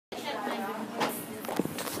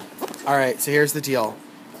Alright, so here's the deal.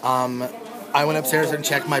 I went upstairs and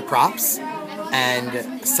checked my props,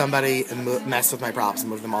 and somebody messed with my props and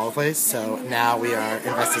moved them all over the place, so now we are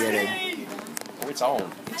investigating. Oh, it's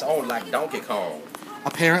on. It's on like Donkey Kong.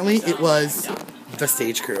 Apparently, it was the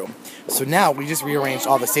stage crew. So now we just rearranged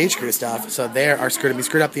all the stage crew stuff, so they are screwed. We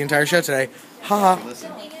screwed up the entire show today. Haha.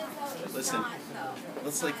 Listen.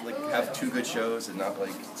 Let's like have two good shows and not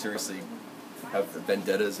like seriously have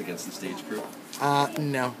vendettas against the stage crew.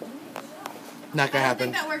 No. Not gonna happen.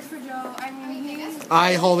 I think that works for Joe. I mean,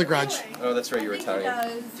 I hold a grudge. Oh, that's right, you're Italian.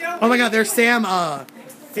 Oh my god, there's Sam,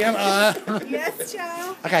 Yes,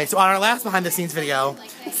 Joe. Okay, so on our last behind the scenes video,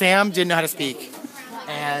 Sam didn't know how to speak.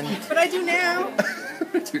 But I do now.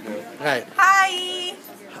 Right. Hi.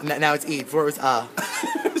 Now it's E. Before it was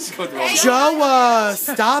Just go through all the- Joe,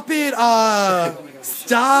 stop it,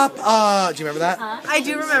 stop, do you remember that? I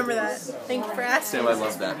do remember that. Thank you for asking. Sam, I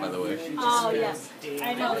love that, by the way. Oh, yes.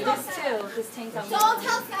 I know. This too. This tank on. Don't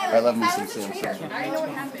tell Skylar. I love me some Sam. I know what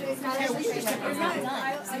happened. It's not done.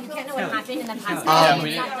 You can't know what happened and then pass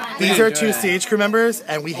it. These are two stage crew members,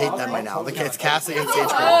 and we hate them right now. It's cast against stage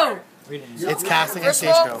crew. It's cast against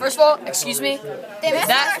stage crew. First of all, excuse me.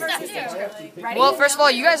 Well, first of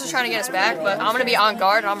all, you guys are trying to get us back, but I'm gonna be on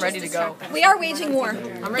guard. I'm ready to go. We are waging war.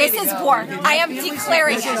 This is war. I am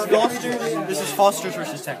declaring it. This is Foster's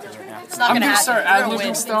versus Texas right now. It's not I'm gonna gonna happen. start We're gonna ad-libbing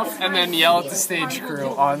win. stuff and then yell at the stage crew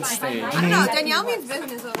on stage. No, Danielle means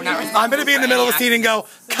business over here. I'm gonna be in the middle of the scene and go,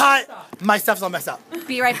 cut! My stuff's all messed up.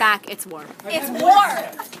 Be right back. It's war. It's war.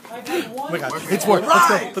 Oh my god, it's war.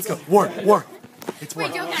 Let's go. War. It's war.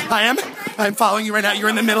 I'm following you right now. You're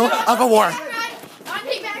in the middle of a war. I want to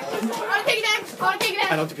take it back. I want to take it back. I want to take it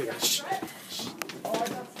back. I don't think it. Shh.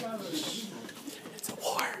 It's a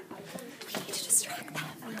war. We need to distract them.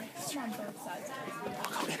 We'll go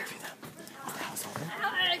interview them. Is the house open?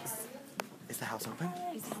 Alex. Is the house open?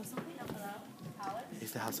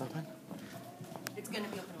 Is the house open? It's gonna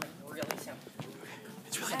be open really soon.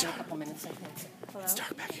 It's really In a dark. couple minutes, I think. It's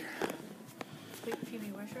dark back here.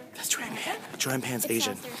 That's Joanne Pan. Joanne Pan's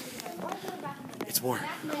Asian. It's war.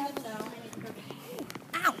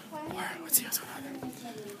 Ow. War. Let's see what's going on.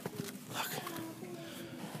 Look.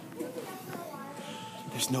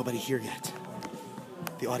 There's nobody here yet.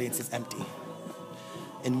 The audience is empty.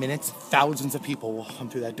 In minutes, thousands of people will come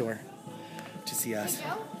through that door to see us.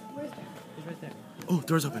 Oh,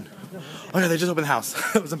 door's open. Oh yeah, they just opened the house.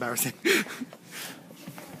 That was embarrassing.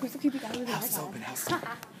 House is open. House is open.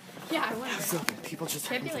 Yeah, I wonder. House is open. People just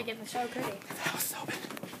Can't be like in the show, could it? the house is open.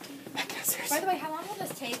 Heck, yeah, seriously. By the way, how long will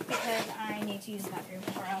this take? Because I need to use the bathroom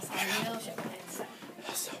or else I will shit my pants. So.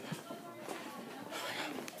 House is open.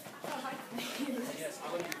 Oh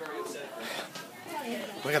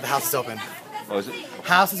my god, the house is open. Oh, is it?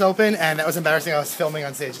 House is open, and that was embarrassing. I was filming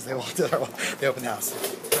on stage as they walked to they opened the house.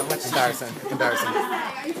 Embarrassing.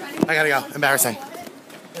 I gotta go. Embarrassing.